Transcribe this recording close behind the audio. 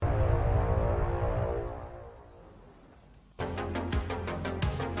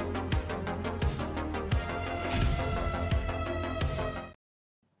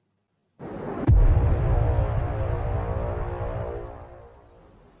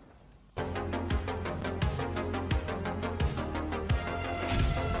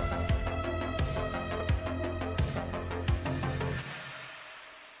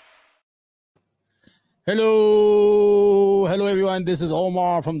Hello, everyone. This is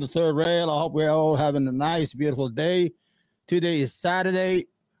Omar from the Third Rail. I hope we're all having a nice, beautiful day. Today is Saturday.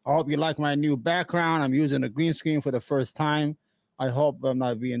 I hope you like my new background. I'm using a green screen for the first time. I hope I'm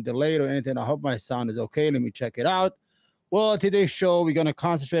not being delayed or anything. I hope my sound is okay. Let me check it out. Well, today's show, we're going to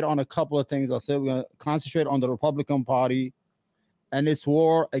concentrate on a couple of things. I said we're going to concentrate on the Republican Party and its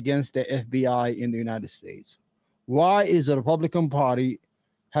war against the FBI in the United States. Why is the Republican Party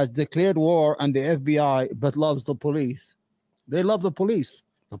has declared war on the FBI but loves the police? They love the police.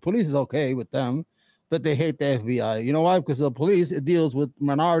 The police is okay with them, but they hate the FBI. You know why? Because the police, it deals with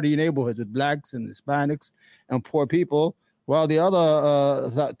minority neighborhoods, with blacks and Hispanics and poor people, while the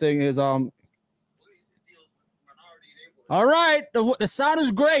other thing is all right, the sound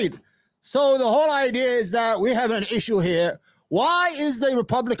is great. So the whole idea is that we have an issue here. Why is the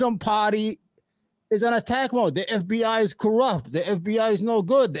Republican Party is an attack mode? The FBI is corrupt. The FBI is no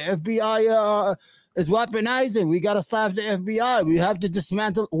good. The FBI is weaponizing. We got to stop the FBI. We have to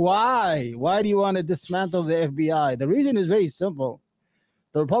dismantle. Why? Why do you want to dismantle the FBI? The reason is very simple.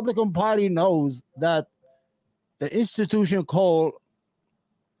 The Republican Party knows that the institution called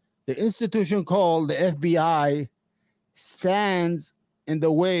the FBI stands in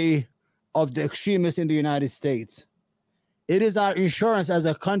the way of the extremists in the United States. It is our insurance as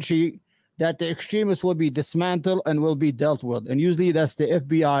a country that the extremists will be dismantled and will be dealt with. And usually that's the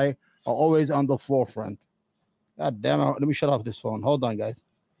FBI are always on the forefront. God damn it. Let me shut off this phone. Hold on, guys.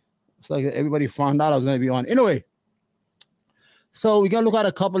 It's like everybody found out I was going to be on. Anyway, so we're going to look at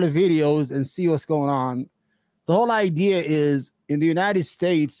a couple of videos and see what's going on. The whole idea is in the United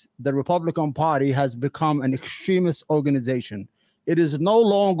States, the Republican Party has become an extremist organization. It is no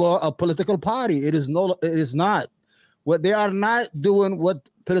longer a political party. It is not. What they are not doing what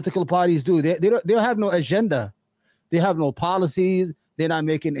political parties do. They don't have no agenda. They have no policies. They're not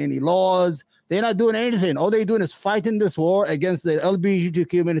making any laws. They're not doing anything. All they're doing is fighting this war against the LGBT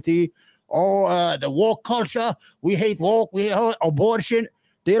community or the woke culture. We hate woke. We hate abortion.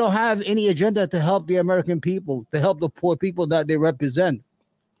 They don't have any agenda to help the American people, to help the poor people that they represent.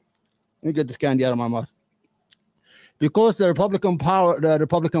 Let me get this candy out of my mouth. Because the Republican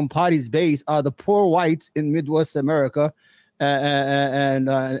Party's base are the poor whites in Midwest America and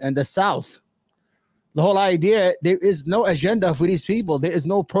the South. The whole idea, there is no agenda for these people. There is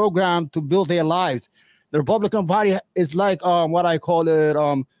no program to build their lives. The Republican Party is like what I call it.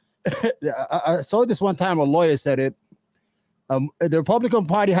 I saw this one time. A lawyer said it. The Republican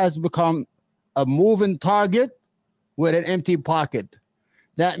Party has become a moving target with an empty pocket.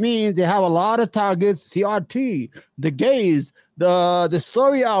 That means they have a lot of targets, CRT, the gays, the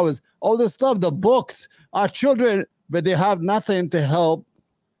story hours, all this stuff, the books, our children, but they have nothing to help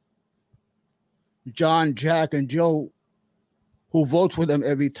John, Jack, and Joe who vote for them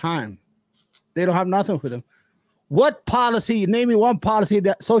every time. They don't have nothing for them. What policy, name me one policy,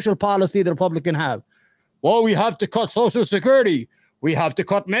 that social policy the Republican have? Well, we have to cut Social Security. We have to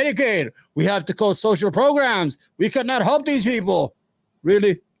cut Medicaid. We have to cut social programs. We cannot help these people.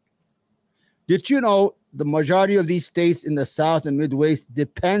 Really? Did you know the majority of these states in the South and Midwest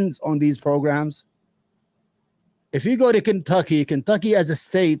depends on these programs? If you go to Kentucky as a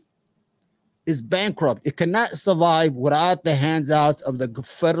state is bankrupt. It cannot survive without the handouts of the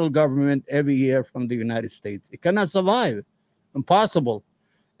federal government every year from the United States. It cannot survive. Impossible.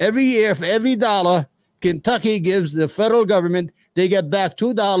 Every year, for every dollar Kentucky gives the federal government, they get back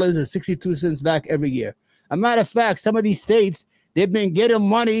 $2.62 back every year. A matter of fact, some of these states, they've been getting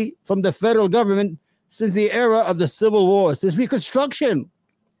money from the federal government since the era of the Civil War, since Reconstruction.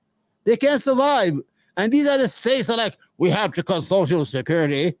 They can't survive. And these other states are like, we have to cut Social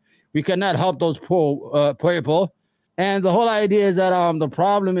Security. We cannot help those poor people. And the whole idea is that the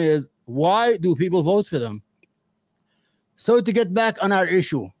problem is, why do people vote for them? So to get back on our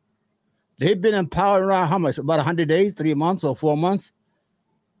issue, they've been in power around how much? About 100 days, 3 months or 4 months.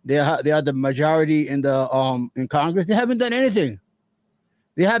 They are the majority in the in Congress. They haven't done anything.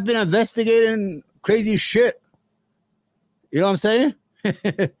 They have been investigating crazy shit. You know what I'm saying?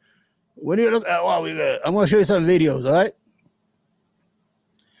 When you look at I'm going to show you some videos, all right?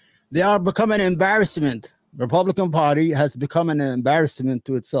 They are becoming an embarrassment. The Republican Party has become an embarrassment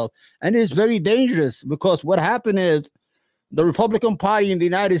to itself. And it's very dangerous because what happened is the Republican Party in the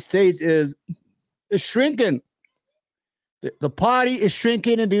United States is shrinking. The party is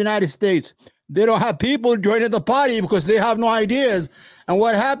shrinking in the United States. They don't have people joining the party because they have no ideas. And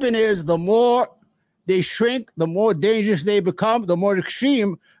what happened is the more they shrink, the more dangerous they become, the more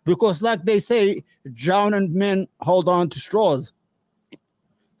extreme, because like they say, drowning men hold on to straws.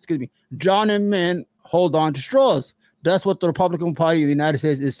 Excuse me. Drowning men hold on to straws. That's what the Republican Party in the United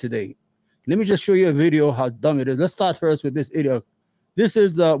States is today. Let me just show you a video how dumb it is. Let's start first with this idiot. This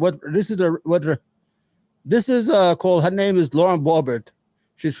is called, her name is Lauren Boebert.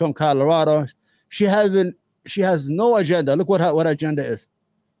 She's from Colorado. She has no agenda. Look what her agenda is.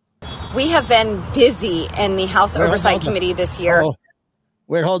 We have been busy in the House Oversight Committee this year.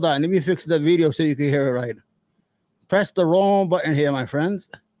 Wait, hold on. Let me fix the video so you can hear it right. Press the wrong button here, my friends.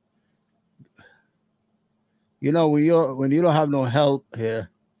 You know, when you don't have no help here.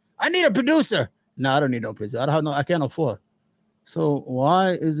 I need a producer. No, I don't need no producer. I can't afford. So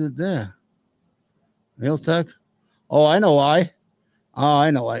why is it there? Mail tech? Oh, I know why. Oh,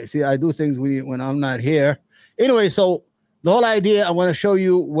 I know why. See, I do things when I'm not here. Anyway, so the whole idea, I want to show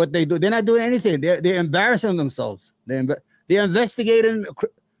you what they do. They're not doing anything. They're embarrassing themselves. They're investigating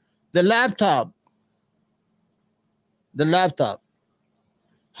the laptop. The laptop.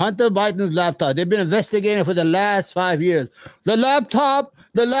 Hunter Biden's laptop. They've been investigating for the last 5 years. The laptop.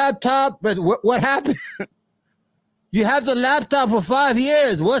 But what happened? You have the laptop for 5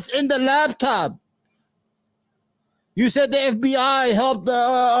 years. What's in the laptop? You said the FBI helped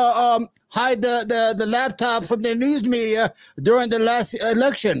hide the laptop from the news media during the last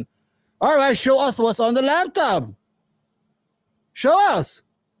election. All right, show us what's on the laptop. Show us.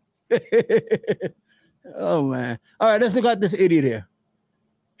 Oh, man. All right, let's look at this idiot here.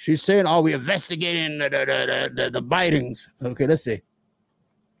 She's saying, "Are we investigating the Bidens?" Okay, let's see.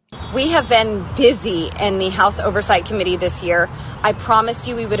 We have been busy in the House Oversight Committee this year. I promised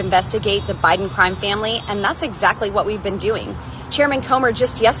you we would investigate the Biden crime family, and that's exactly what we've been doing. Chairman Comer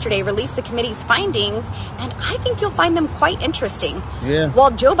just yesterday released the committee's findings, and I think you'll find them quite interesting. Yeah.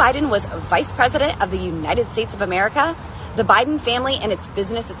 While Joe Biden was vice president of the United States of America, the Biden family and its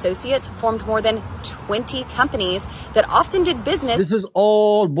business associates formed more than 20 companies that often did business. This is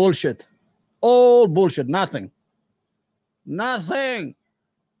all bullshit. All bullshit. Nothing.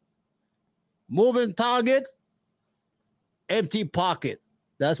 Moving target, empty pocket.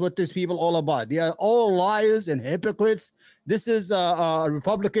 That's what these people all about. They are all liars and hypocrites. This is a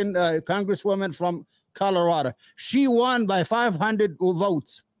Republican congresswoman from Colorado. She won by 500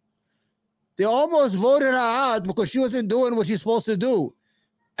 votes. They almost voted her out because she wasn't doing what she's supposed to do.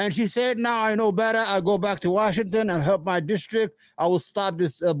 And she said, "Now I know better. I'll go back to Washington and help my district. I will stop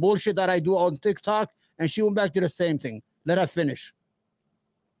this bullshit that I do on TikTok." And she went back to the same thing. Let her finish.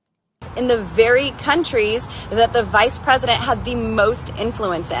 In the very countries that the vice president had the most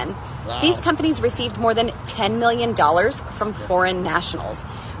influence in. Wow. These companies received more than $10 million from foreign nationals.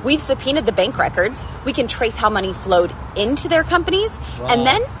 We've subpoenaed the bank records. We can trace how money flowed into their companies and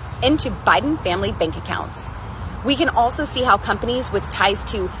then into Biden family bank accounts. We can also see how companies with ties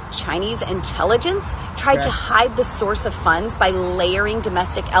to Chinese intelligence tried to hide the source of funds by layering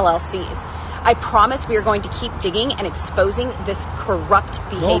domestic LLCs. I promise we are going to keep digging and exposing this corrupt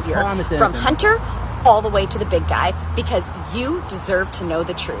behavior from Hunter all the way to the big guy, because you deserve to know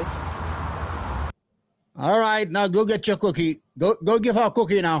the truth. All right, now go get your cookie. Go give her a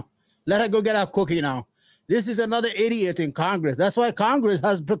cookie now. Let her go get her cookie now. This is another idiot in Congress. That's why Congress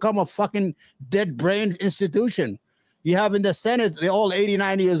has become a fucking dead-brained institution. You have in the Senate, they're all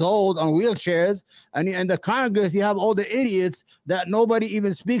 89 years old on wheelchairs. And in the Congress, you have all the idiots that nobody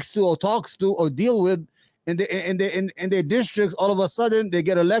even speaks to or talks to or deal with in their districts. All of a sudden, they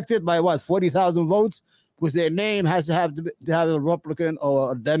get elected by 40,000 votes, because their name has to have a Republican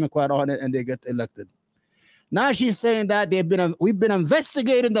or a Democrat on it, and they get elected. Now she's saying that we've been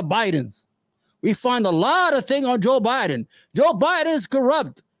investigating the Bidens. We find a lot of things on Joe Biden. Joe Biden is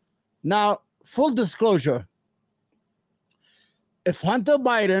corrupt. Now, full disclosure. If Hunter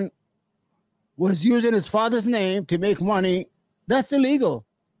Biden was using his father's name to make money, that's illegal.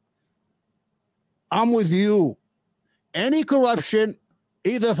 I'm with you. Any corruption,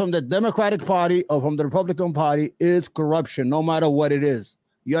 either from the Democratic Party or from the Republican Party, is corruption, no matter what it is.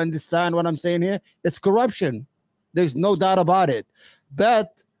 You understand what I'm saying here? It's corruption. There's no doubt about it.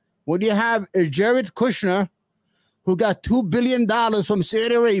 But when you have a Jared Kushner who got $2 billion from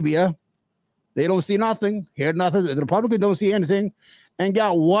Saudi Arabia, they don't see nothing, hear nothing. The Republicans don't see anything, and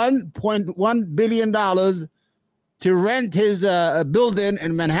got $1.1 billion to rent his building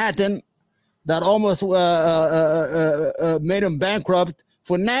in Manhattan that almost made him bankrupt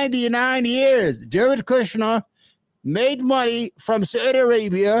for 99 years. Jared Kushner made money from Saudi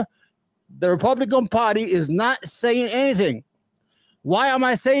Arabia. The Republican Party is not saying anything. Why am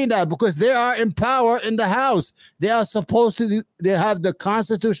I saying that? Because they are in power in the House. They are supposed to, they have the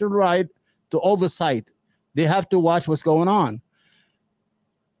constitutional right to oversight. They have to watch what's going on.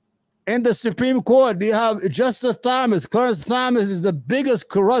 In the Supreme Court, they have Justice Thomas. Clarence Thomas is the biggest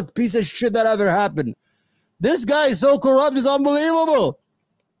corrupt piece of shit that ever happened. This guy is so corrupt, it's unbelievable.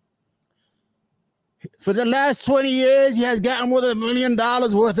 For the last 20 years, he has gotten more than $1 million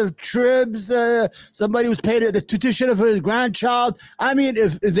worth of trips. Somebody was paid the tuition for his grandchild. I mean,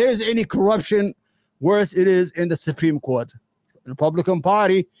 if there's any corruption, worse it is in the Supreme Court. The Republican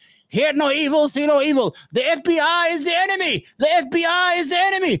Party, hear no evil, see no evil. The FBI is the enemy. The FBI is the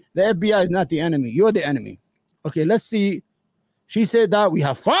enemy. The FBI is not the enemy. You're the enemy. Okay, let's see. She said that we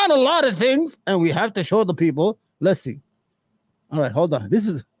have found a lot of things and we have to show the people. Let's see. All right, hold on. This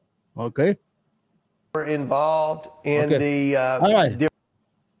is, okay. Were involved in the all right.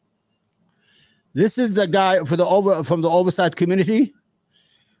 This is the guy from the oversight community.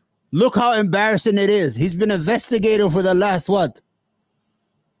 Look how embarrassing it is. He's been investigating for the last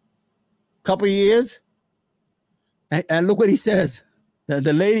couple of years, and look what he says.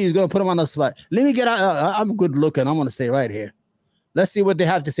 The lady is going to put him on the spot. Let me get out. I'm good looking. I'm going to stay right here. Let's see what they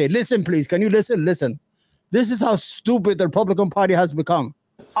have to say. Listen, please. Can you listen? Listen. This is how stupid the Republican Party has become.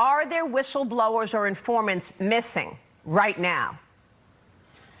 Are there whistleblowers or informants missing right now?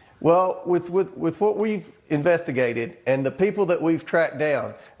 Well, with what we've investigated and the people that we've tracked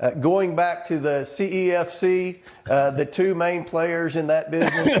down, going back to the CEFC, the two main players in that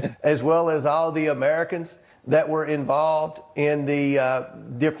business, as well as all the Americans that were involved in the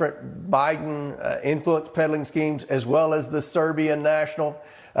different Biden influence peddling schemes, as well as the Serbian national,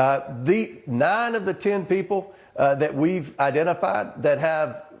 the 9 of the 10 people that we've identified that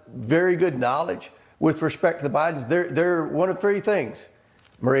have very good knowledge with respect to the Bidens, they're one of 3 things,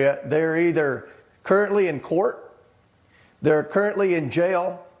 Maria. They're either currently in court, they're currently in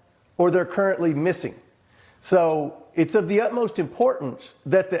jail, or they're currently missing. So it's of the utmost importance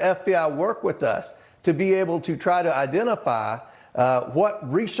that the FBI work with us to be able to try to identify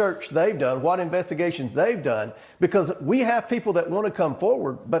what research they've done, what investigations they've done, because we have people that want to come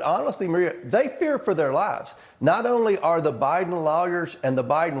forward, but honestly, Maria, they fear for their lives. Not only are the Biden lawyers and the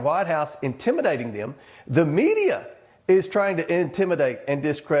Biden White House intimidating them, the media is trying to intimidate and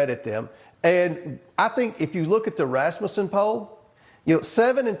discredit them. And I think if you look at the Rasmussen poll,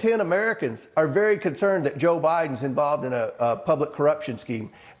 7 in 10 Americans are very concerned that Joe Biden's involved in a public corruption scheme,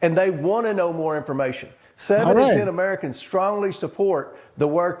 and they want to know more information. 7 in 10 Americans strongly support the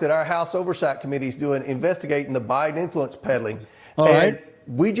work that our House Oversight Committee is doing, investigating the Biden influence peddling.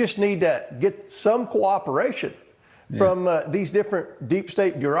 We just need to get some cooperation from these different deep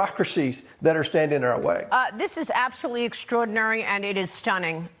state bureaucracies that are standing in our way. This is absolutely extraordinary, and it is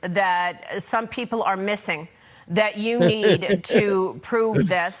stunning that some people are missing, that you need to prove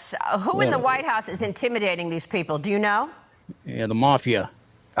this. Who in the White House is intimidating these people? Do you know? Yeah, the mafia.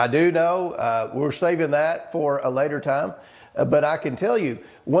 I do know. We're saving that for a later time. But I can tell you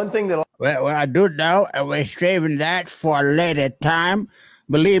one thing that... Well, I do know, and we're saving that for a later time.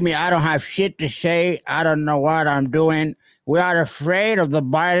 Believe me, I don't have shit to say. I don't know what I'm doing. We are afraid of the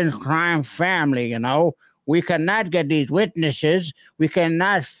Biden crime family, We cannot get these witnesses. We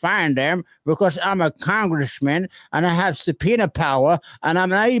cannot find them because I'm a congressman and I have subpoena power, and I'm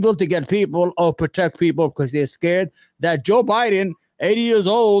not able to get people or protect people because they're scared that Joe Biden, 80 years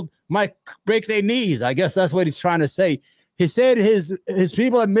old, might break their knees. I guess that's what he's trying to say. He said his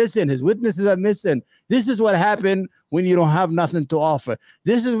people are missing. His witnesses are missing. This is what happened when you don't have nothing to offer.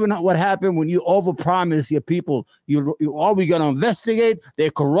 This is what happened when you overpromise your people. We're going to investigate. They're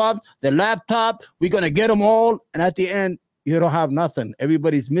corrupt. Their laptop. We're going to get them all. And at the end, you don't have nothing.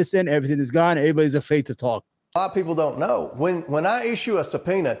 Everybody's missing. Everything is gone. Everybody's afraid to talk. A lot of people don't know. When I issue a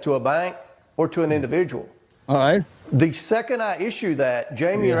subpoena to a bank or to an individual, all right, the second I issue that,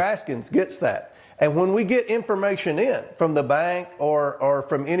 Jamie Raskins gets that. And when we get information in from the bank or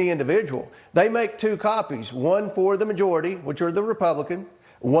from any individual, they make 2 copies, one for the majority, which are the Republicans,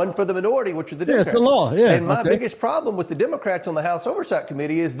 one for the minority, which are the Democrats. It's the law. Yeah. And my biggest problem with the Democrats on the House Oversight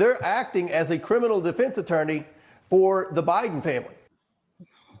Committee is they're acting as a criminal defense attorney for the Biden family.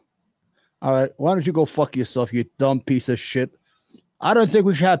 All right. Why don't you go fuck yourself, you dumb piece of shit? I don't think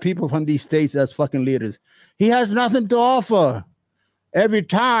we should have people from these states as fucking leaders. He has nothing to offer. Every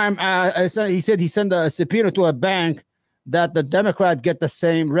time he said he sent a subpoena to a bank that the Democrat get the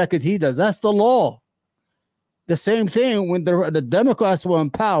same record he does. That's the law. The same thing when the Democrats were in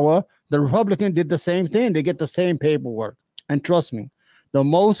power, the Republican did the same thing. They get the same paperwork. And trust me, the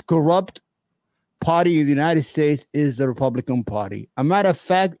most corrupt party in the United States is the Republican Party. A matter of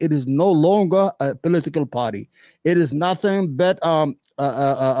fact, it is no longer a political party. It is nothing but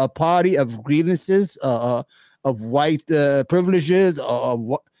a party of grievances, of white privileges.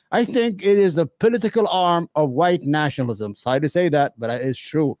 I think it is the political arm of white nationalism. Sorry to say that, but it's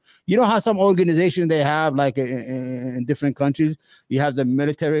true. You know how some organization they have, like in different countries, you have the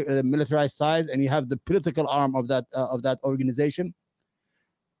militarized side, and you have the political arm of that organization.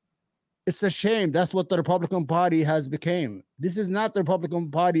 It's a shame. That's what the Republican Party has become. This is not the Republican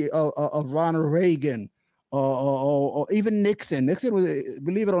Party of Ronald Reagan or even Nixon. Nixon was,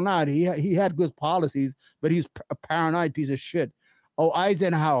 believe it or not, he had good policies, but he's a paranoid piece of shit. Oh,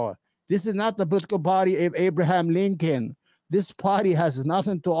 Eisenhower. This is not the political party of Abraham Lincoln. This party has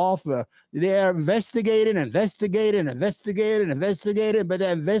nothing to offer. They are investigating, but they're investigating,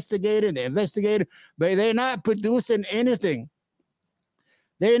 but they're not producing anything.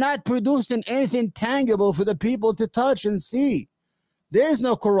 They're not producing anything tangible for the people to touch and see. There's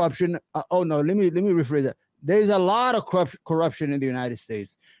no corruption. Let me rephrase that. There's a lot of corruption in the United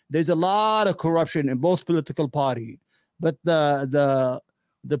States. There's a lot of corruption in both political parties, but the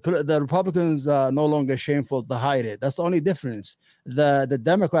Republicans are no longer shameful to hide it. That's the only difference. The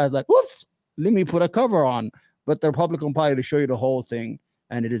Democrats like, whoops, let me put a cover on. But the Republican Party to show you the whole thing,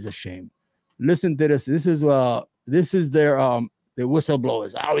 and it is a shame. Listen to this. This is their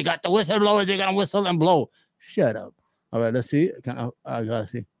whistleblowers. Oh, we got the whistleblowers. They're gonna whistle and blow. Shut up. All right, let's see. I gotta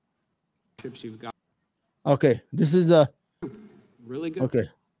see. Chips you've got. Okay, this is the really good. Okay,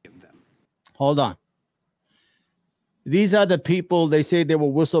 hold on. These are the people, they say they were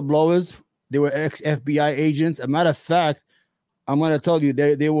whistleblowers. They were ex-FBI agents. As a matter of fact, I'm going to tell you,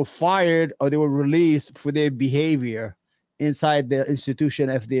 they were fired or they were released for their behavior inside the institution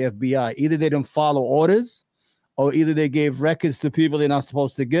of the FBI. Either they didn't follow orders, or either they gave records to people they're not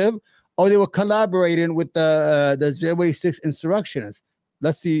supposed to give, or they were collaborating with the January 6th insurrectionists.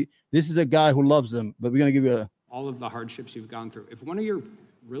 Let's see. This is a guy who loves them, but we're going to give you all of the hardships you've gone through. If one of your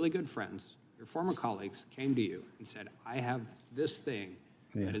really good friends, your former colleagues, came to you and said, I have this thing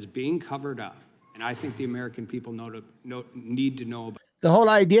that is being covered up, and I think the American people need to know about. The whole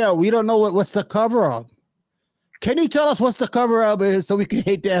idea, we don't know what's the cover-up. Can you tell us what's the cover-up is so we can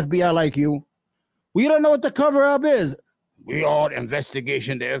hate the FBI like you? We don't know what the cover-up is. We are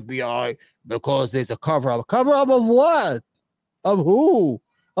investigation the FBI because there's a cover-up. Cover-up of what? Of who?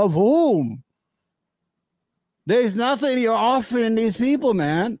 Of whom? There's nothing you're offering these people,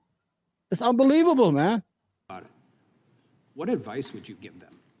 man. It's unbelievable, man. What advice would you give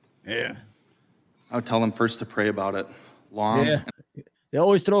them? Yeah. I would tell them first to pray about it. Yeah. They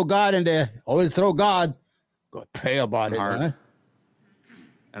always throw God in there. Always throw God. Go pray about it. Huh?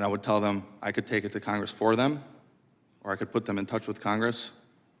 And I would tell them I could take it to Congress for them, or I could put them in touch with Congress,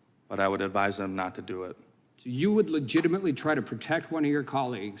 but I would advise them not to do it. So you would legitimately try to protect one of your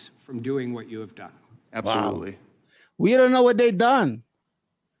colleagues from doing what you have done? Absolutely. Wow. We don't know what they've done.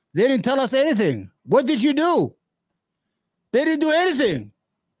 They didn't tell us anything. What did you do? They didn't do anything.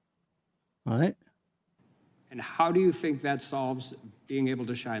 All right. And how do you think that solves being able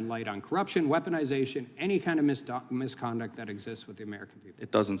to shine light on corruption, weaponization, any kind of misconduct that exists with the American people?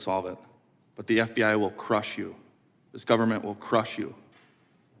 It doesn't solve it. But the FBI will crush you. This government will crush you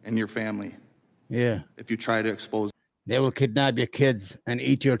and your family. Yeah. If you try to expose. They will kidnap your kids and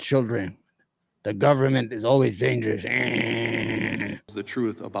eat your children. The government is always dangerous. The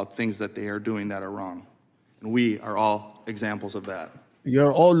truth about things that they are doing that are wrong. And we are all examples of that.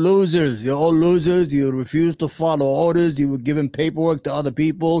 You're all losers. You're all losers. You refuse to follow orders. You were giving paperwork to other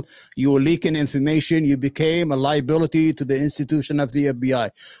people. You were leaking information. You became a liability to the institution of the FBI.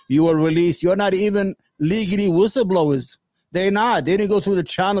 You were released. You're not even legally whistleblowers. They're not. They didn't go through the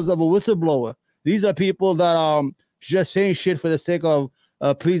channels of a whistleblower. These are people that just saying shit for the sake of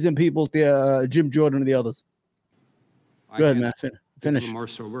pleasing people, Jim Jordan and the others. Go ahead, man. Finish. A more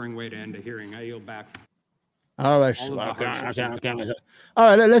sobering way to end a hearing. I yield back. All right. Okay. All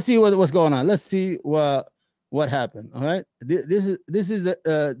right. Let's see what's going on. Let's see what happened. All right. This is the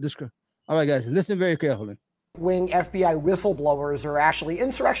all right, guys. Listen very carefully. Wing FBI whistleblowers are actually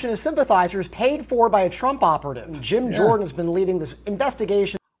insurrectionist sympathizers paid for by a Trump operative. Jim Jordan has been leading this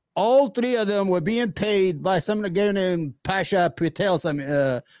investigation. All three of them were being paid by some guy named Pasha Patel, some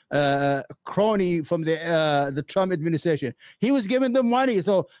crony from the Trump administration. He was giving them money.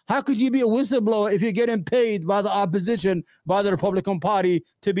 So how could you be a whistleblower if you're getting paid by the opposition, by the Republican Party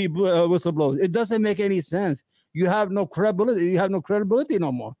to be whistleblowers? It doesn't make any sense. You have no credibility. You have no credibility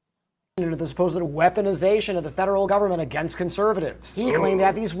no more. Into the supposed weaponization of the federal government against conservatives. He claimed to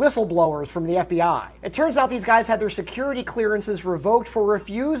have these whistleblowers from the FBI. It turns out these guys had their security clearances revoked for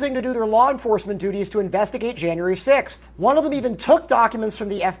refusing to do their law enforcement duties to investigate January 6th. One of them even took documents from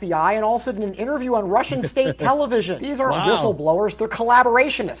the FBI and also did an interview on Russian state television. These aren't whistleblowers, they're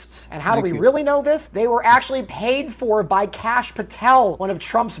collaborationists. And how do we really know this? They were actually paid for by Kash Patel, one of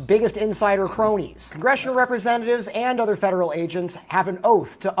Trump's biggest insider cronies. Congressional representatives and other federal agents have an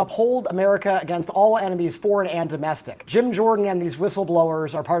oath to uphold America against all enemies, foreign and domestic. Jim Jordan and these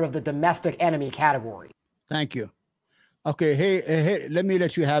whistleblowers are part of the domestic enemy category. Thank you. Okay, hey, let me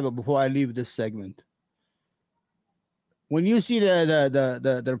let you have it before I leave this segment. When you see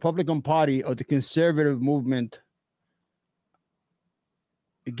the Republican Party or the conservative movement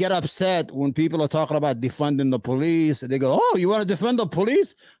get upset when people are talking about defunding the police, they go, "Oh, you want to defend the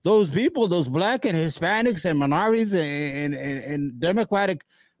police? Those people, those black and Hispanics and minorities and Democratic,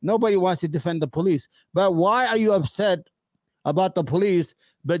 nobody wants to defend the police. But why are you upset about the police?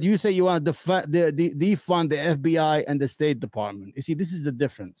 But you say you want to defund the FBI and the State Department. You see, this is the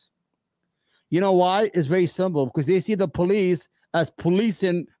difference. You know why? It's very simple, because they see the police as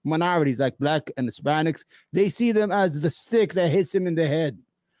policing minorities like black and Hispanics. They see them as the stick that hits them in the head.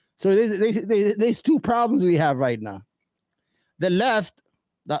 So there's two problems we have right now. The left,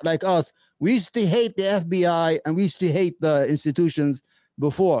 like us, we used to hate the FBI and we used to hate the institutions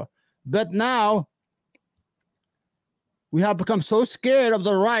before. But now we have become so scared of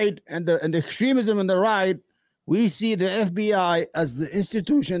the right and the extremism in the right. We see the FBI as the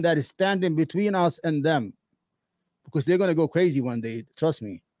institution that is standing between us and them, because they're going to go crazy one day. Trust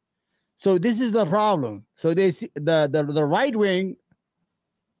me. So this is the problem. So they see the right wing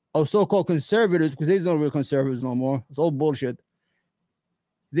of so-called conservatives, because there's no real conservatives no more. It's all bullshit.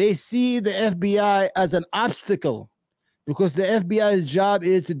 They see the FBI as an obstacle, because the FBI's job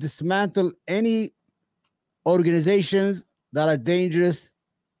is to dismantle any organizations that are dangerous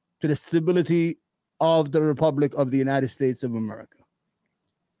to the stability of the Republic of the United States of America.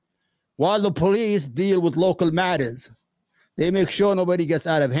 While the police deal with local matters, they make sure nobody gets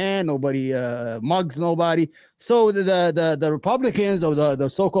out of hand, nobody mugs nobody. So the Republicans or the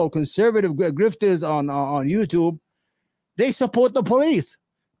so-called conservative grifters on YouTube, they support the police,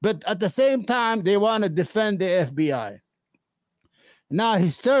 but at the same time they want to defend the FBI. Now,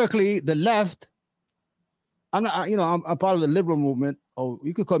 historically, the left, I'm part of the liberal movement. Oh,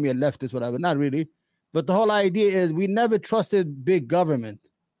 you could call me a leftist, whatever. Not really. But the whole idea is we never trusted big government.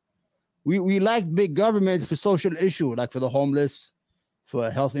 We liked big government for social issue, like for the homeless, for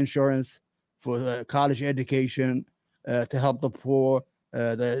health insurance, for college education, to help the poor,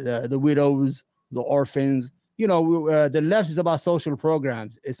 the widows, the orphans. The left is about social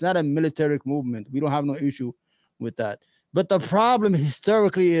programs. It's not a military movement. We don't have no issue with that. But the problem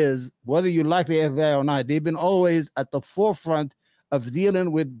historically is, whether you like the FBI or not, they've been always at the forefront of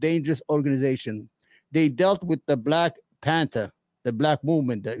dealing with dangerous organizations. They dealt with the Black Panther, the black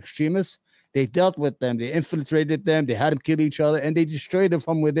movement, the extremists. They dealt with them. They infiltrated them. They had them kill each other, and they destroyed them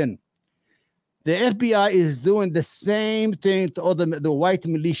from within. The FBI is doing the same thing to all the white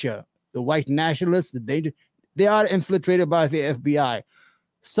militia, the white nationalists, the danger. They are infiltrated by the FBI.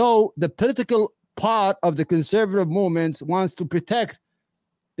 So the political part of the conservative movement wants to protect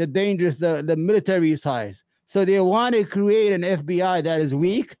the dangerous, the military side. So they want to create an FBI that is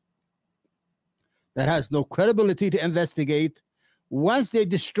weak, that has no credibility to investigate. Once they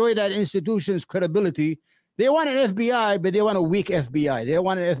destroy that institution's credibility, they want an FBI, but they want a weak FBI. They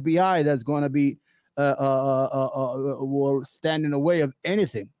want an FBI that's going to be will stand in the way of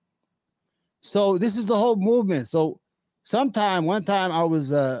anything. So this is the whole movement. So one time I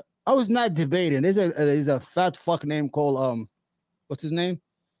was not debating. There's a fat fuck name called what's his name?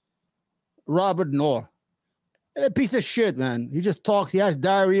 Robert Knorr. A piece of shit, man. He just talks. He has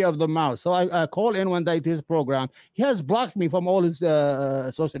diarrhea of the mouth. So I called in one day to his program. He has blocked me from all his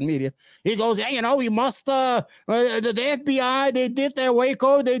social media. He goes, hey, we must, the FBI, they did their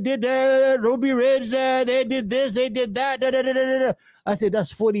Waco, they did Ruby Ridge, they did this, they did that. Da, da, da, da, da. I said,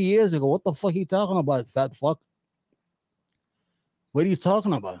 that's 40 years ago. What the fuck are you talking about, fat fuck? What are you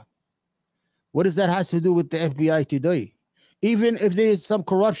talking about? What does that have to do with the FBI today? Even if there's some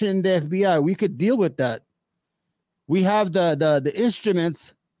corruption in the FBI, we could deal with that. We have the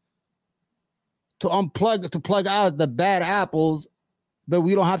instruments to plug out the bad apples, but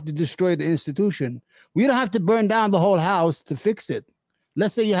we don't have to destroy the institution. We don't have to burn down the whole house to fix it.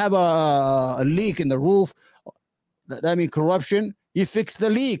 Let's say you have a leak in the roof. That means corruption. You fix the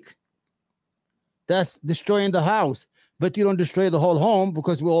leak. That's destroying the house. But you don't destroy the whole home,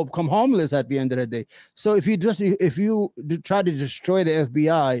 because we'll become homeless at the end of the day. So if you try to destroy the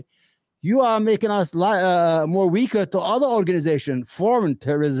FBI, you are making us more weaker to other organizations, foreign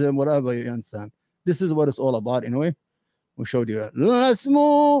terrorism, whatever, you understand. This is what it's all about anyway. We showed you. Let's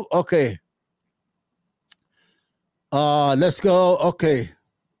move. Okay. Let's go. Okay.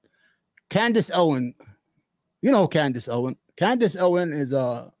 Candace Owens. You know Candace Owens. Candace Owens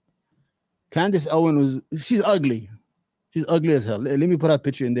she's ugly. She's ugly as hell. Let me put a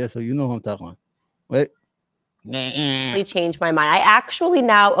picture in there so you know who I'm talking about. Wait. Changed my mind. I actually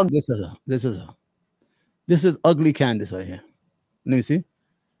now This is her. This is ugly Candace right here. Let me see.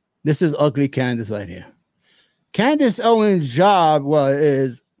 This is ugly Candace right here. Candace Owens' job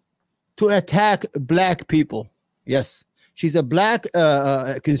is to attack black people. Yes, she's a black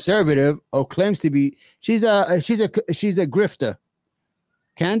conservative, or claims to be. She's a grifter.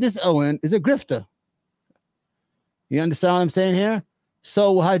 Candace Owens is a grifter. You understand what I'm saying here?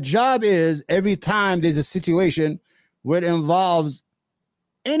 So her job is, every time there's a situation where it involves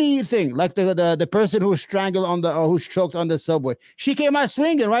anything, like the person who was strangled or who's choked on the subway, she came out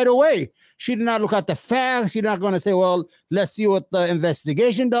swinging right away. She did not look at the facts. She's not going to say, well, let's see what the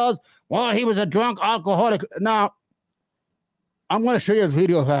investigation does. Well, he was a drunk alcoholic. Now, I'm going to show you a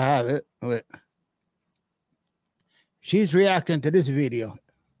video if I have it. Wait. She's reacting to this video.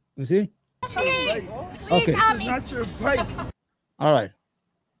 You see? Okay. This is not your bike. All right.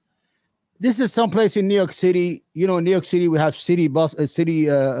 This is someplace in New York City. You know, in New York City, we have city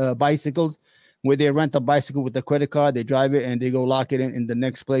bicycles where they rent a bicycle with a credit card. They drive it and they go lock it in the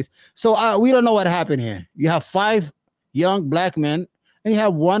next place. So we don't know what happened here. You have 5 young black men and you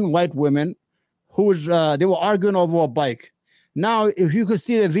have 1 white woman who was, they were arguing over a bike. Now, if you could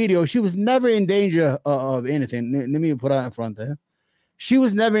see the video, she was never in danger of anything. Let me put her in front there. She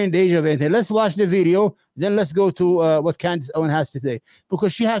was never in danger of anything. Let's watch the video. Then let's go to what Candace Owens has to say,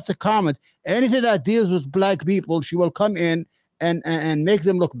 because she has to comment. Anything that deals with black people, she will come in and make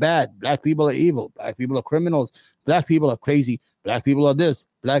them look bad. Black people are evil. Black people are criminals. Black people are crazy. Black people are this.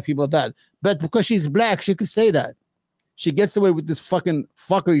 Black people are that. But because she's black, she could say that. She gets away with this fucking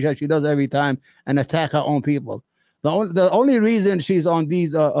fuckery that she does every time and attack her own people. The only reason she's on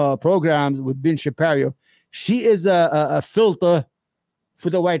these programs with Ben Shapiro, she is a filter for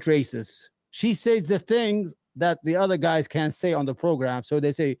the white racists. She says the things that the other guys can't say on the program. So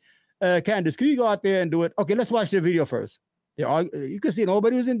they say, Candace, can you go out there and do it? Okay, let's watch the video first. You can see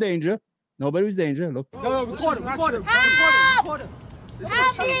nobody was in danger. Nobody was in danger. Look. No, record him.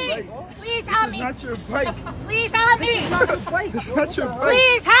 Help me! Please help me! This is not your bike. Please help me! This is not your bike. This is not your bike.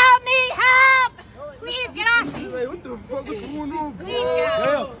 Please help me! Help! Please get off me! Wait, what the fuck is going on, bro? Please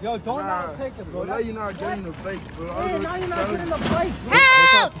get off me! Yo, don't take it, bro. Now you're not getting the bike, bro. Now you're not getting the bike.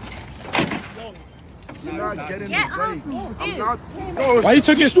 Help! You're not getting the bike. I'm not. Why you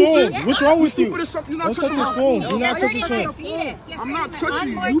took his phone? What's wrong with you? You're not touching his phone. You're not touching his phone. I'm not touching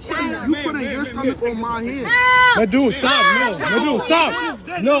you. You putting your stomach on my hand. No, dude, stop. No, dude, stop.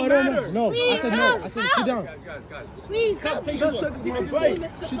 No. I said no. I said sit down. Please help me.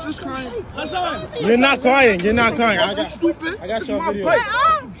 She's just crying. You're not crying. I got stupid. I got your video.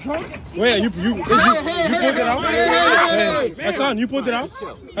 Drunk. Wait, you pulled it out? Hey, Hassan, you pulled it out?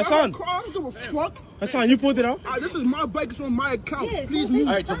 Hassan. I don't give a fuck. Hassan, you pulled it out? This is my bike. It's on my account. Please move.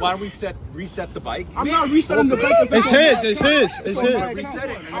 All right, so why don't we reset the bike? I'm not resetting the bike. It's his. Reset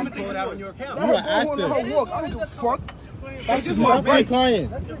it. I'm going to pull it out on your account. You're active. I don't give a fuck. Stop fake crying.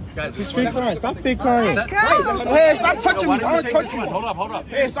 This is fake crying. Stop fake crying. Hey, stop touching me. I don't touch you. Hold up.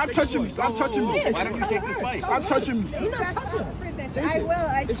 Hey, stop touching me. Stop touching me. Why don't you take this bike? Stop touching me. I will.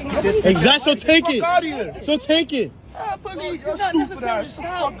 Exactly. So take it. Fuck out of here. So take it. Please, you're stupid ass.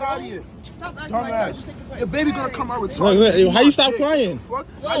 Fuck out of here. Dumbass. Your baby gonna come out with wait, how you stop crying?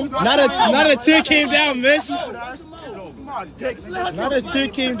 Not a tear came down, miss. Not a tear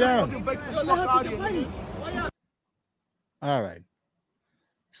came down. All right.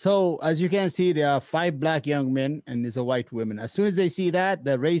 So as you can see, there are 5 black young men and there's a white woman. As soon as they see that,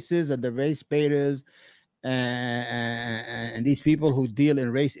 the racists and the race baiters and these people who deal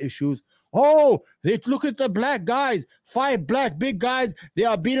in race issues, look at the black guys, 5 black big guys. They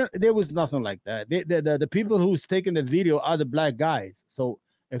are beaten. There was nothing like that. The people who's taking the video are the black guys. So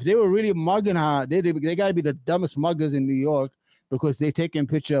if they were really mugging her, they got to be the dumbest muggers in New York, because they taking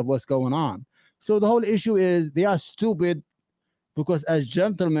picture of what's going on. So the whole issue is they are stupid, because as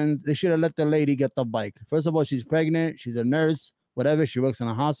gentlemen, they should have let the lady get the bike. First of all, she's pregnant. She's a nurse, whatever. She works in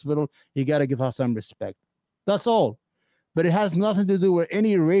a hospital. You got to give her some respect. That's all. But it has nothing to do with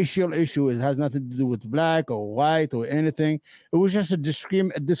any racial issue. It has nothing to do with black or white or anything. It was just a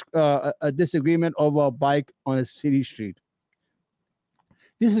disagreement over a bike on a city street.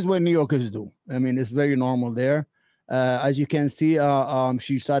 This is what New Yorkers do. I mean, it's very normal there. As you can see,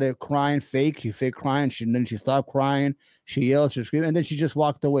 she started crying fake. She fake crying. Then she stopped crying. She yelled, she screamed, and then she just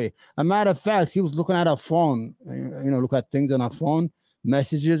walked away. A matter of fact, she was looking at her phone. Look at things on her phone,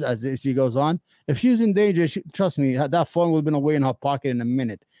 messages as she goes on. If she was in danger, trust me, that phone would have been away in her pocket in a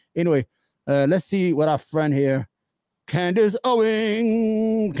minute. Anyway, let's see what our friend here, Candace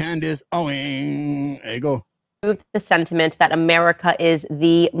Owens. There you go. The sentiment that America is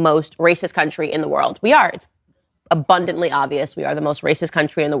the most racist country in the world. We are. It's abundantly obvious. We are the most racist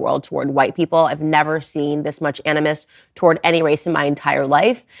country in the world toward white people. I've never seen this much animus toward any race in my entire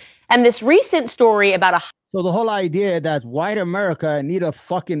life. And this recent story about So the whole idea that white America need a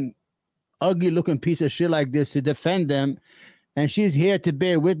fucking ugly looking piece of shit like this to defend them, and she's here to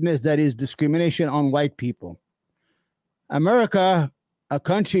bear witness that is discrimination on white people. America, a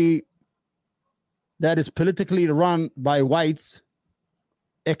country that is politically run by whites,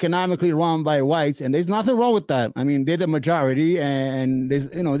 economically run by whites, and there's nothing wrong with that. I mean, they're the majority, and there's,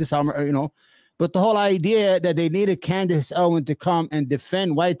 but the whole idea that they needed Candace Owens to come and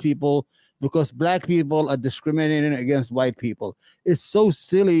defend white people because black people are discriminating against white people is so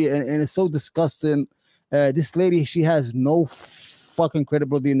silly and it's so disgusting. This lady, she has no fucking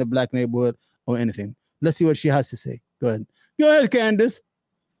credibility in the black neighborhood or anything. Let's see what she has to say. Go ahead, Candace.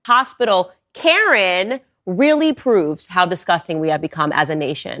 Hospital, Karen really proves how disgusting we have become as a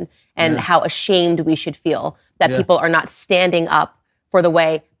nation and how ashamed we should feel that people are not standing up for the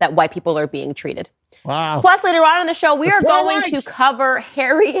way that white people are being treated. Wow. Plus, later on in the show, we are going to cover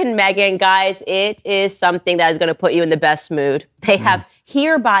Harry and Meghan. Guys, it is something that is going to put you in the best mood. They have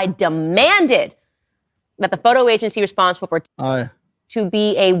hereby demanded that the photo agency responsible for to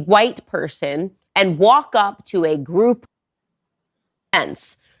be a white person and walk up to a group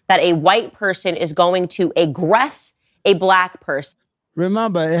that a white person is going to aggress a black person.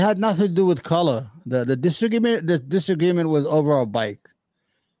 Remember, it had nothing to do with color. The disagreement was over a bike.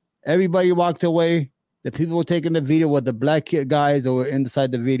 Everybody walked away. The people were taking the video with the black guys that were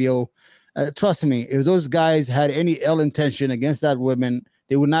inside the video. Trust me, if those guys had any ill intention against that woman,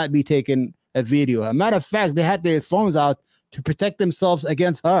 they would not be taking a video. As a matter of fact, they had their phones out to protect themselves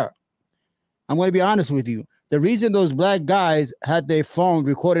against her. I'm going to be honest with you. The reason those black guys had their phone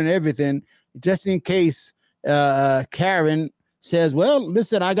recording everything, just in case Karen says, well,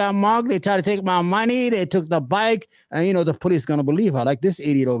 listen, I got mugged. They tried to take my money. They took the bike. And, the police going to believe her, like this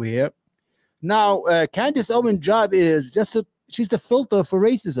idiot over here. Now, Candace Owens' job is she's the filter for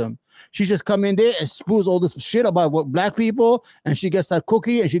racism. She just come in there and spews all this shit about what black people, and she gets that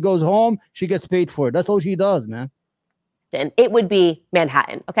cookie and she goes home. She gets paid for it. That's all she does, man. And it would be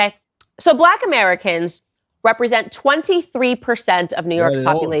Manhattan, okay? So black Americans represent 23% of New York's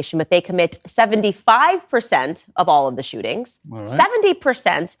population, but they commit 75% of all of the shootings,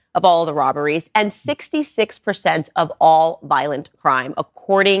 70% of all of the robberies, and 66% of all violent crime,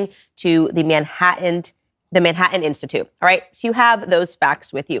 according to the Manhattan Institute. All right, so you have those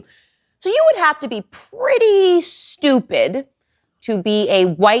facts with you. So you would have to be pretty stupid to be a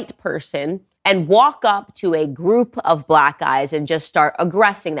white person and walk up to a group of black guys and just start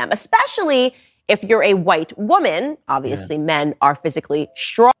aggressing them, especially if you're a white woman. Obviously, men are physically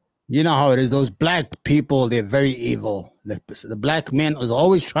strong. You know how it is. Those black people, they're very evil. The black man was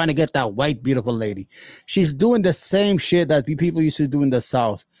always trying to get that white, beautiful lady. She's doing the same shit that people used to do in the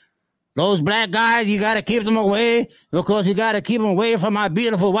South. Those black guys, you got to keep them away because you got to keep them away from our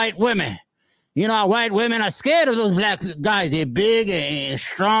beautiful white women. Our white women are scared of those black guys. They're big and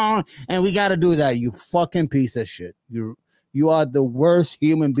strong, and we got to do that, you fucking piece of shit. You are the worst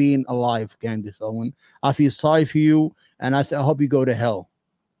human being alive, Candace Owens. I feel sorry for you, and I hope you go to hell.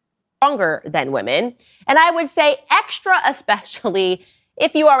 Stronger than women. And I would say extra, especially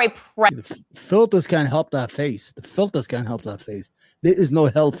if you are a The filters can't help that face. The filters can't help that face. There is no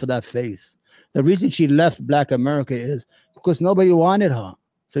help for that face. The reason she left Black America is because nobody wanted her.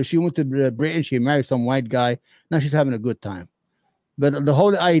 So she went to Britain. She married some white guy. Now she's having a good time. But the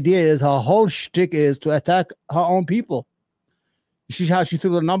whole idea is her whole shtick is to attack her own people. She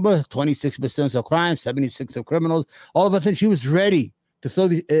threw the number, 26% of crime, 76% of criminals. All of a sudden, she was ready to throw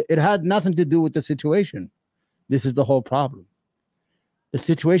it had nothing to do with the situation. This is the whole problem. The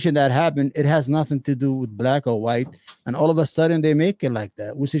situation that happened, it has nothing to do with black or white. And all of a sudden, they make it like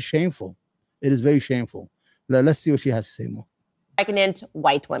that, which is shameful. It is very shameful. Let's see what she has to say more. Pregnant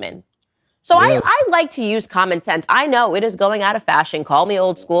white women. So I like to use common sense. I know it is going out of fashion. Call me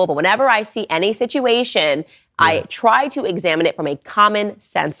old school. But whenever I see any situation, I try to examine it from a common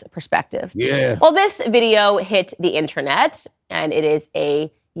sense perspective. Yeah. Well, this video hit the internet, and it is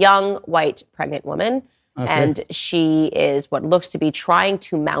a young white pregnant woman. Okay. And she is what looks to be trying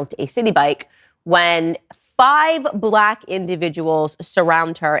to mount a city bike when 5 black individuals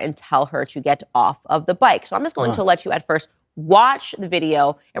surround her and tell her to get off of the bike. So I'm just going to let you at first watch the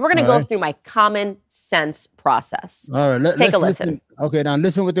video, and we're going to go through my common sense process. All right, take a listen. Okay, now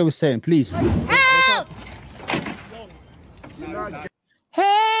listen what they were saying, please. Help!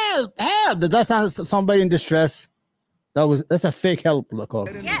 Help! Does that sound somebody in distress? That's a fake help call.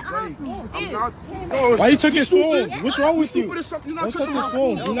 Get off me! I'm not. Why you took his phone? What's wrong with you? You're not Don't touch his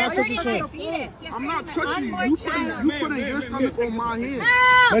phone. Do not touch his phone. I'm not touching you. You putting your stomach on my hand.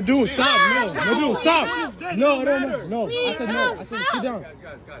 My dude, stop. No, dude, stop. No. I said no. I said sit down.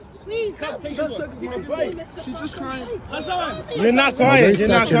 Please, she's just crying. You're not crying. You're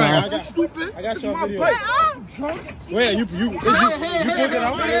not crying. I got you on video. Wait, you pulled it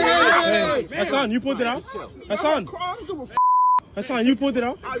out? Hey, Hassan, you pulled it out? Hassan, you pulled it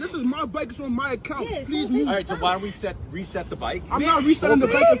out? This is my bike. It's on my account. Please move. All right, so why don't we reset the bike? I'm not resetting the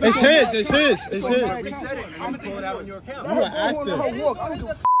bike. It's his. Reset it. I'm gonna pull it out on your account. You are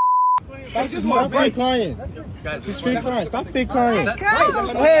active. This is my fake crying. This is fake crying. Stop fake crying.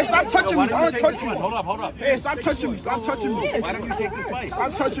 Hey, stop touching me. I don't touch you. Hold up. Hey, stop touching me. Stop touching me. Why don't you take this bike?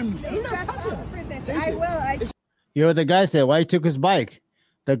 Stop touching me. I will. You know what the guy said? Why he took his bike?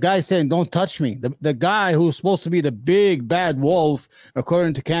 The guy saying, don't touch me. The guy who's supposed to be the big bad wolf,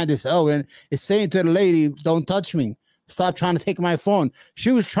 according to Candace Owens, is saying to the lady, don't touch me. Stop trying to take my phone.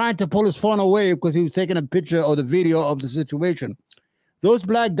 She was trying to pull his phone away because he was taking a picture or the video of the situation. Those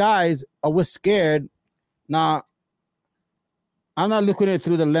black guys were scared. Now, I'm not looking at it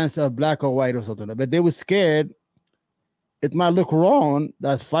through the lens of black or white or something, but they were scared. It might look wrong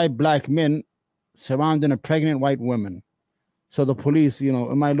that 5 black men surrounding a pregnant white woman. So the police, it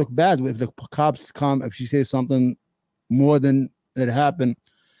might look bad if the cops come, if she says something more than it happened.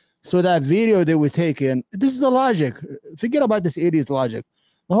 So that video they were taking, this is the logic. Forget about this idiot's logic.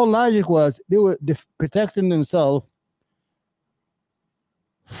 The whole logic was they were protecting themselves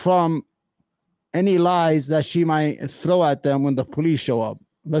from any lies that she might throw at them when the police show up.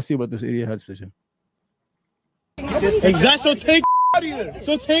 Let's see what this idiot has to say. Exactly.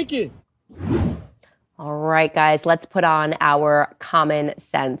 So take it. All right, guys, let's put on our common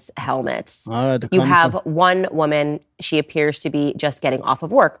sense helmets. All right, you have one woman. She appears to be just getting off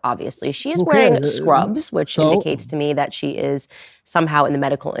of work, obviously. She is wearing scrubs, which indicates to me that she is somehow in the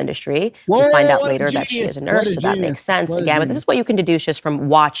medical industry. We'll find out later that she is a nurse, so that makes sense. Again, but this is what you can deduce just from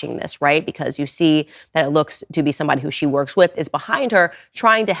watching this, right? Because you see that it looks to be somebody who she works with is behind her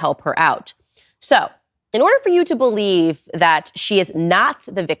trying to help her out. So in order for you to believe that she is not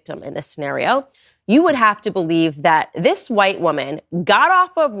the victim in this scenario, you would have to believe that this white woman got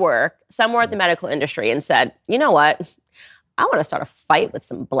off of work somewhere at the medical industry and said, you know what? I want to start a fight with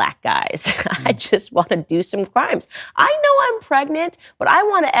some black guys. I just want to do some crimes. I know I'm pregnant, but I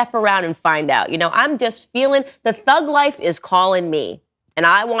want to F around and find out. I'm just feeling the thug life is calling me. And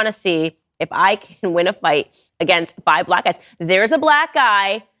I want to see if I can win a fight against 5 black guys. There's a black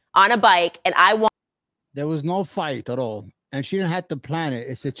guy on a bike and I want. There was no fight at all. And she didn't have to plan it.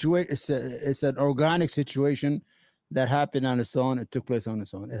 It's an organic situation that happened on its own. It took place on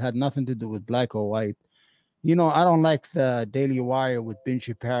its own. It had nothing to do with black or white. I don't like the Daily Wire with Ben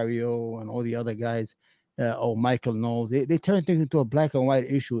Shapiro and all the other guys. Or Michael Knowles. They turn things into a black and white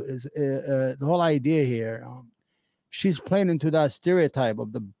issue. Is the whole idea here. She's playing into that stereotype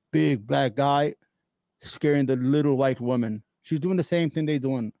of the big black guy scaring the little white woman. She's doing the same thing they're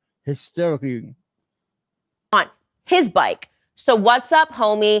doing hysterically. On his bike. So what's up,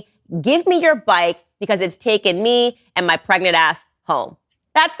 homie? Give me your bike because it's taken me and my pregnant ass home.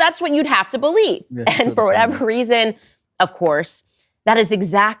 That's what you'd have to believe. Yeah, and for whatever reason, of course, that is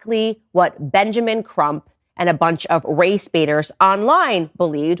exactly what Benjamin Crump and a bunch of race baiters online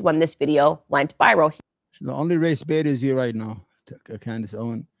believed when this video went viral. The only race baiter is you right now, Candace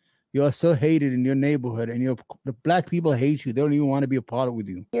Owens. You are so hated in your neighborhood, and the black people hate you. They don't even want to be a part of with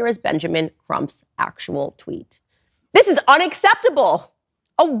you. Here is Benjamin Crump's actual tweet. This is unacceptable.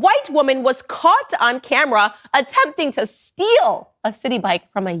 A white woman was caught on camera attempting to steal a city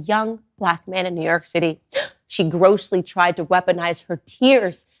bike from a young black man in New York City. She grossly tried to weaponize her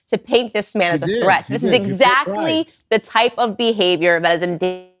tears to paint this man as a threat. This is exactly the type of behavior that is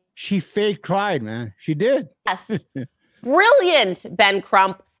in. She fake cried, man. She did. Yes. Brilliant, Ben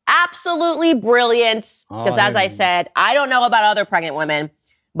Crump. Absolutely brilliant. Because as I said, I don't know about other pregnant women,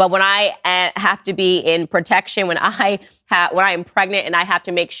 but when I have to be in protection, when I am pregnant and I have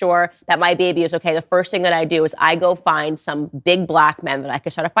to make sure that my baby is okay, the first thing that I do is I go find some big black men that I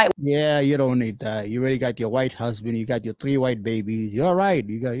can start a fight with. Yeah, you don't need that. You already got your white husband. You got your 3 white babies. You're right.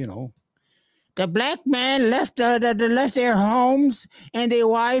 You got, the black man left their homes and their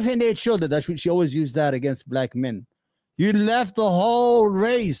wife and their children. That's what she always used that against black men. You left the whole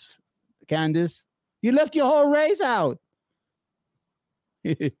race, Candace. You left your whole race out.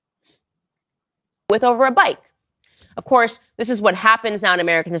 With over a bike. Of course, this is what happens now in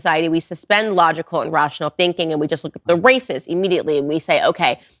American society. We suspend logical and rational thinking, and we just look at the races immediately, and we say,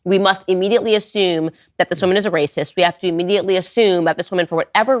 okay, we must immediately assume that this woman is a racist. We have to immediately assume that this woman, for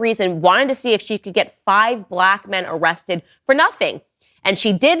whatever reason, wanted to see if she could get 5 black men arrested for nothing. And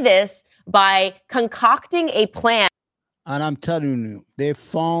she did this by concocting a plan. And I'm telling you, their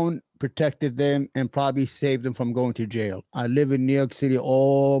phone protected them and probably saved them from going to jail. I live in New York City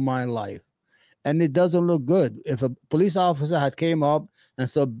all my life, and it doesn't look good. If a police officer had came up and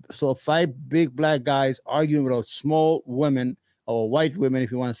saw 5 big black guys arguing with small women or white women,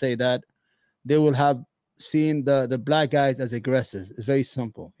 if you want to say that, they will have seen the black guys as aggressors. It's very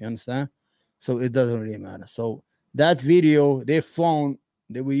simple. You understand? So it doesn't really matter. So that video, their phone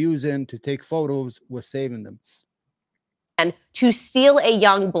they were using to take photos was saving them. And to steal a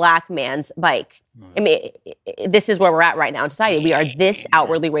young black man's bike. I mean, this is where we're at right now in society. We are this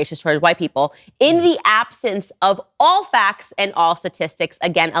outwardly racist towards white people. In the absence of all facts and all statistics,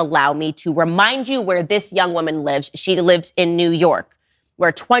 again, allow me to remind you where this young woman lives. She lives in New York,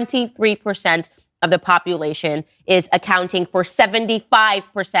 where 23% of the population is accounting for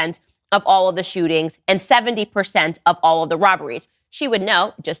 75% of all of the shootings and 70% of all of the robberies. She would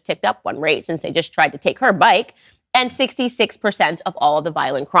know, just ticked up one rate since they just tried to take her bike, and 66% of all of the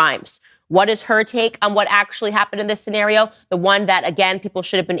violent crimes. What is her take on what actually happened in this scenario? The one that, again, people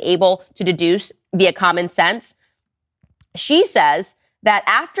should have been able to deduce via common sense. She says that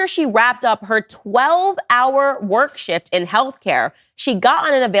after she wrapped up her 12-hour work shift in healthcare, she got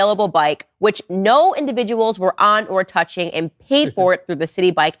on an available bike, which no individuals were on or touching, and paid for it through the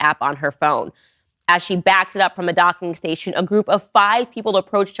City Bike app on her phone. As she backed it up from a docking station, a group of 5 people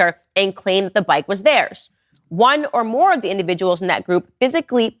approached her and claimed that the bike was theirs. One or more of the individuals in that group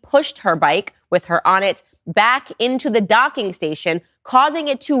physically pushed her bike with her on it back into the docking station, causing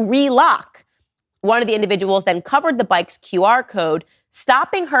it to relock. One of the individuals then covered the bike's QR code,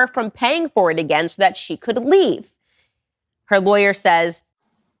 stopping her from paying for it again so that she could leave. Her lawyer says,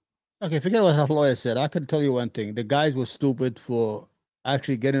 okay, forget what her lawyer said. I can tell you one thing. The guys were stupid for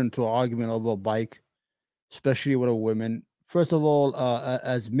actually getting into an argument over a bike, especially with a woman. First of all,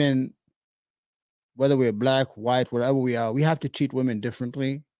 as men, whether we're black, white, whatever we are, we have to treat women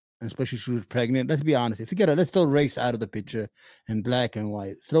differently, especially if she's pregnant. Let's be honest. If you let's throw race out of the picture and black and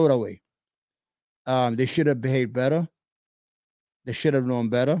white. Throw it away. They should have behaved better. They should have known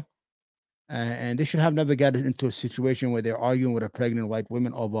better. And they should have never gotten into a situation where they're arguing with a pregnant white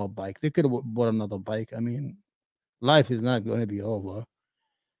woman over a bike. They could have bought another bike. I mean, life is not going to be over.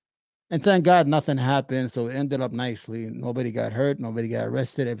 And thank God nothing happened. So it ended up nicely. Nobody got hurt. Nobody got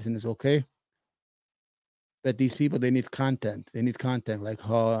arrested. Everything is okay. But these people, they need content. They need content like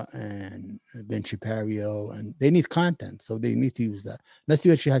her and Ben Shapiro, and they need content. So they need to use that. Let's see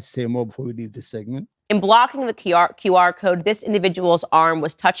what she has to say more before we leave this segment. In blocking the QR code, this individual's arm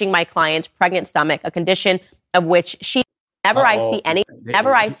was touching my client's pregnant stomach, a condition of which she I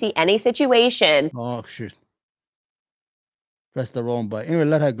see any situation. Oh, shit. Press the wrong button. Anyway,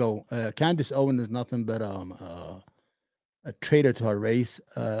 let her go. Candace Owens is nothing but a traitor to her race,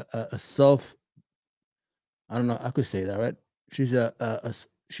 a self. I don't know. I could say that, right?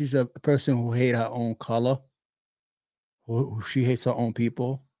 She's a person who hates her own color. Who she hates her own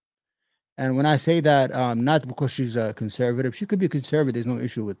people. And when I say that, not because she's a conservative, she could be conservative. There's no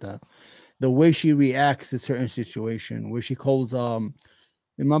issue with that. The way she reacts to certain situation, where she calls,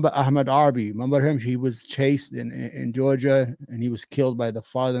 remember Ahmed Arbi? Remember him? He was chased in Georgia, and he was killed by the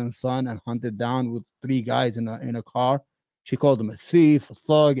father and son and hunted down with 3 guys in a car. She called him a thief, a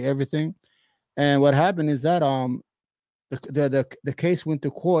thug, everything. And what happened is that the case went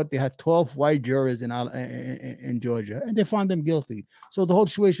to court. They had 12 white jurors in Georgia, and they found them guilty. So the whole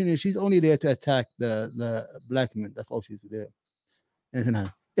situation is she's only there to attack the black men. That's all she's there.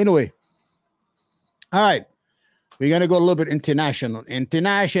 Anyway, all right, we're gonna go a little bit international.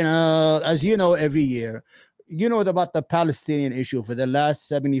 International, as you know, every year. You know about the Palestinian issue. For the last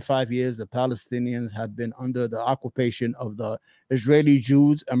 75 years, the Palestinians have been under the occupation of the Israeli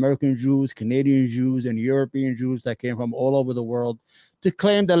Jews, American Jews, Canadian Jews, and European Jews that came from all over the world to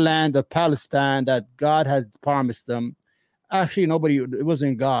claim the land of Palestine that God has promised them. Actually, it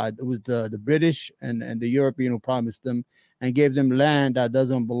wasn't God. It was the British and the European who promised them and gave them land that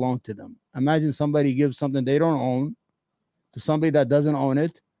doesn't belong to them. Imagine somebody gives something they don't own to somebody that doesn't own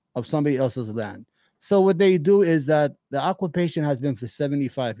it of somebody else's land. So what they do is that the occupation has been for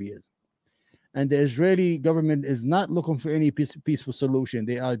 75 years. And the Israeli government is not looking for any peaceful solution.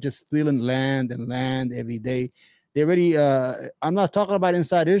 They are just stealing land every day. They already, I'm not talking about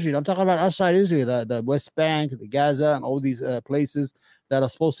inside Israel. I'm talking about outside Israel, the West Bank, the Gaza, and all these places. that are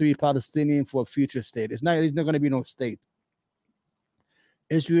supposed to be Palestinian for a future state. There's not going to be no state.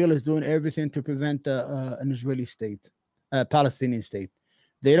 Israel is doing everything to prevent an Israeli state, Palestinian state.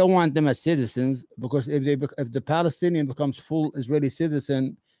 They don't want them as citizens, because if the Palestinian becomes full Israeli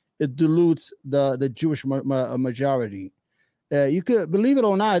citizen, it dilutes the Jewish majority. You could believe it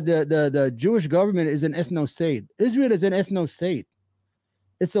or not, the Jewish government is an ethno state. Israel is an ethno state.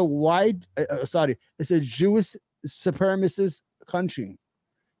 It's a it's a Jewish supremacist country.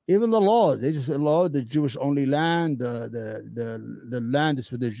 Even the laws, they just allow the Jewish only land, the land is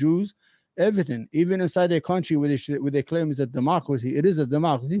for the Jews, everything. Even inside their country where they claim it's a democracy, it is a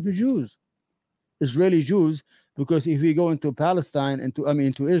democracy for Jews, Israeli Jews, because if we go into Palestine,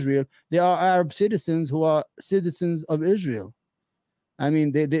 into Israel, there are Arab citizens who are citizens of Israel. I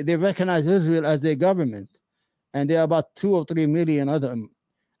mean, they recognize Israel as their government, and there are about 2 or 3 million of them.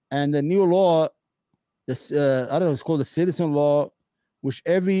 And the new law, this I don't know, it's called the citizen law, which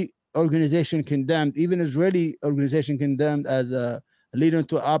every organization condemned, even Israeli organization condemned as leading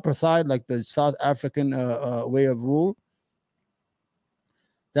to apartheid, like the South African way of rule.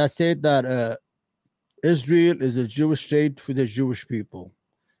 That said that Israel is a Jewish state for the Jewish people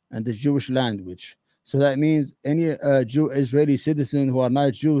and the Jewish language. So that means any Israeli citizen who are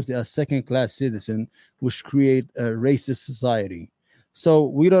not Jews, they are second-class citizens, which create a racist society. So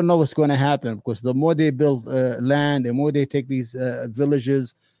we don't know what's going to happen, because the more they build land, the more they take these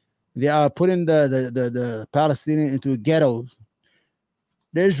villages, they are putting the Palestinian into ghettos.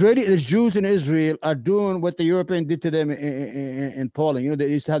 The Jews in Israel are doing what the Europeans did to them in Poland. You know, they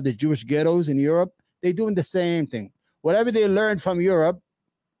used to have the Jewish ghettos in Europe. They're doing the same thing. Whatever they learned from Europe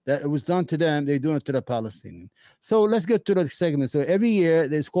that it was done to them, they're doing it to the Palestinians. So let's get to the segment. So every year,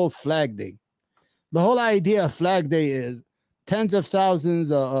 it's called Flag Day. The whole idea of Flag Day is tens of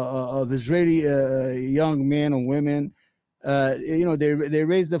thousands of Israeli young men and women, they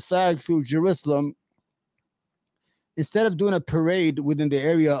raise the flag through Jerusalem. Instead of doing a parade within the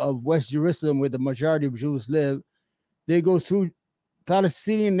area of West Jerusalem where the majority of Jews live, they go through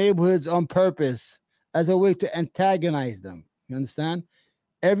Palestinian neighborhoods on purpose as a way to antagonize them. You understand?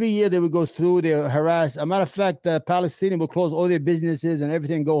 Every year they would go through, they harass. As a matter of fact, the Palestinians will close all their businesses and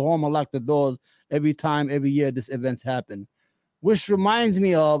everything, go home and lock the doors every year this events happen. Which reminds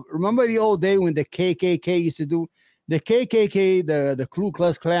me of, remember the old day when the KKK used to do, the KKK, the Ku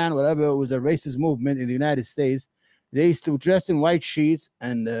Klux Klan, whatever, it was a racist movement in the United States. They used to dress in white sheets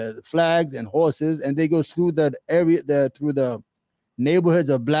and flags and horses, and they go through the area, through the neighborhoods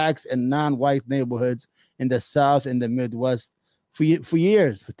of blacks and non-white neighborhoods in the South and the Midwest for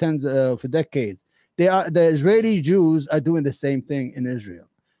years, for decades. The Israeli Jews are doing the same thing in Israel.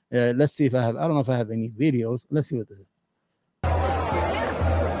 Let's see if I don't know if I have any videos. Let's see what this is.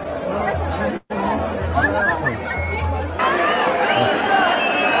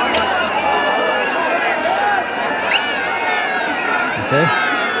 Okay.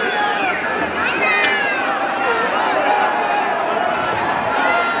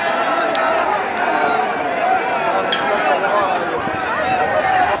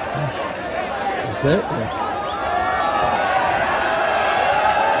 That's it. Yeah.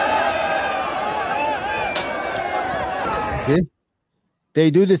 See?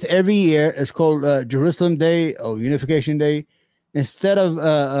 They do this every year. It's called Jerusalem Day or Unification Day. Instead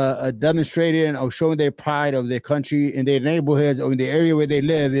of demonstrating or showing their pride of their country in their neighborhoods or in the area where they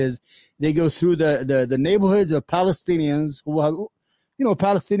live, is they go through the neighborhoods of Palestinians who have,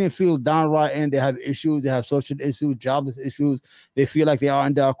 Palestinians feel downright and they have issues. They have social issues, jobless issues. They feel like they are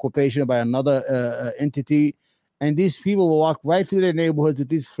under occupation by another entity. And these people will walk right through their neighborhoods with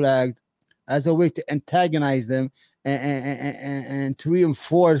these flags as a way to antagonize them and to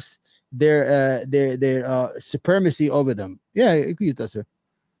reinforce their supremacy over them. Yeah, agree with us, sir.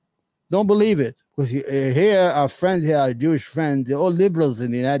 Don't believe it, because here our friends here, our Jewish friends, they're all liberals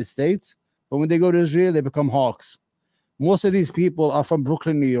in the United States, but when they go to Israel, they become hawks. Most of these people are from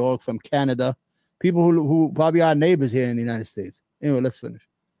Brooklyn, New York, from Canada, people who probably are neighbors here in the United States. Anyway, let's finish.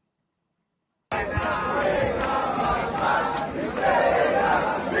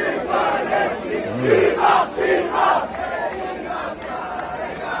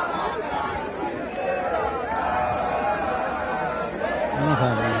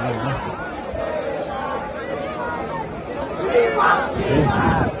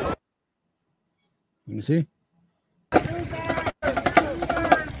 Let me see.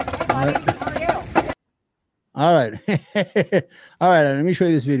 All right. All right. Let me show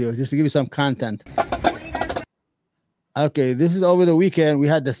you this video just to give you some content. Okay, this is over the weekend. We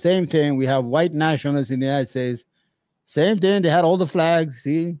had the same thing. We have white nationalists in the United States. Same thing. They had all the flags.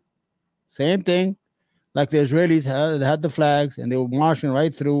 See, same thing. like the Israelis had the flags, and they were marching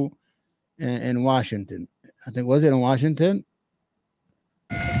right through in Washington. I think, was it in Washington?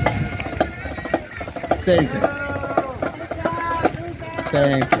 Same thing.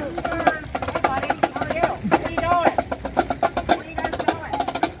 Same thing.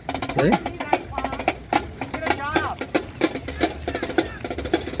 See?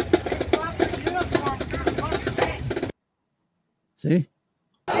 See?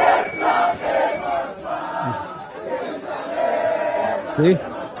 See?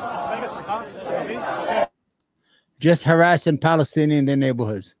 Just harassing Palestinians in their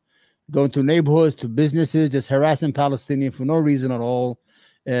neighborhoods. Going to neighborhoods, to businesses, just harassing Palestinians for no reason at all.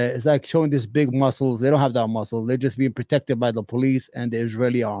 It's like showing this big muscles. They don't have that muscle. They're just being protected by the police and the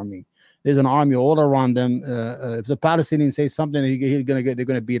Israeli army. There's an army all around them. If the Palestinians say something, they're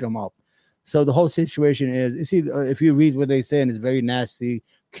gonna beat them up. So the whole situation is, you see, if you read what they say, and it's very nasty.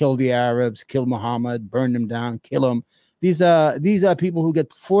 Kill the Arabs, kill Muhammad, burn them down, kill them. These are people who get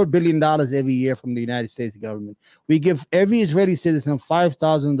 $4 billion every year from the United States government. We give every Israeli citizen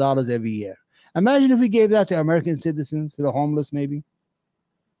 $5,000 every year. Imagine if we gave that to American citizens, to the homeless, maybe.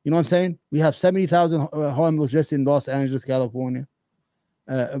 You know what I'm saying? We have 70,000 homeless just in Los Angeles, California.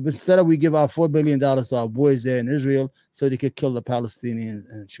 Instead of we give our $4 billion to our boys there in Israel so they could kill the Palestinians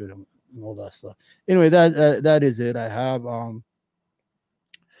and shoot them and all that stuff. Anyway, that is it. I have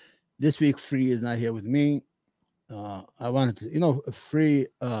this week. Free is not here with me. I wanted to, Free,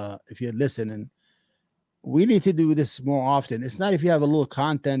 if you're listening, we need to do this more often. It's not if you have a little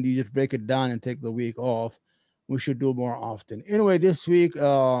content, you just break it down and take the week off. We should do more often. Anyway, this week,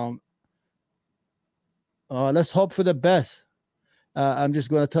 let's hope for the best. I'm just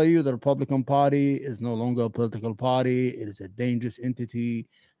going to tell you the Republican Party is no longer a political party. It is a dangerous entity.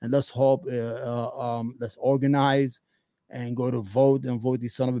 And let's hope, let's organize and go to vote and vote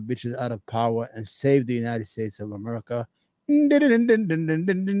these son of a bitches out of power and save the United States of America. And, I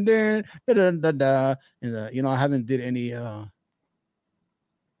haven't did any, you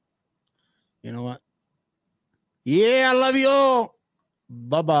know what? Yeah, I love you all.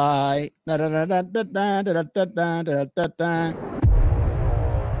 Bye-bye.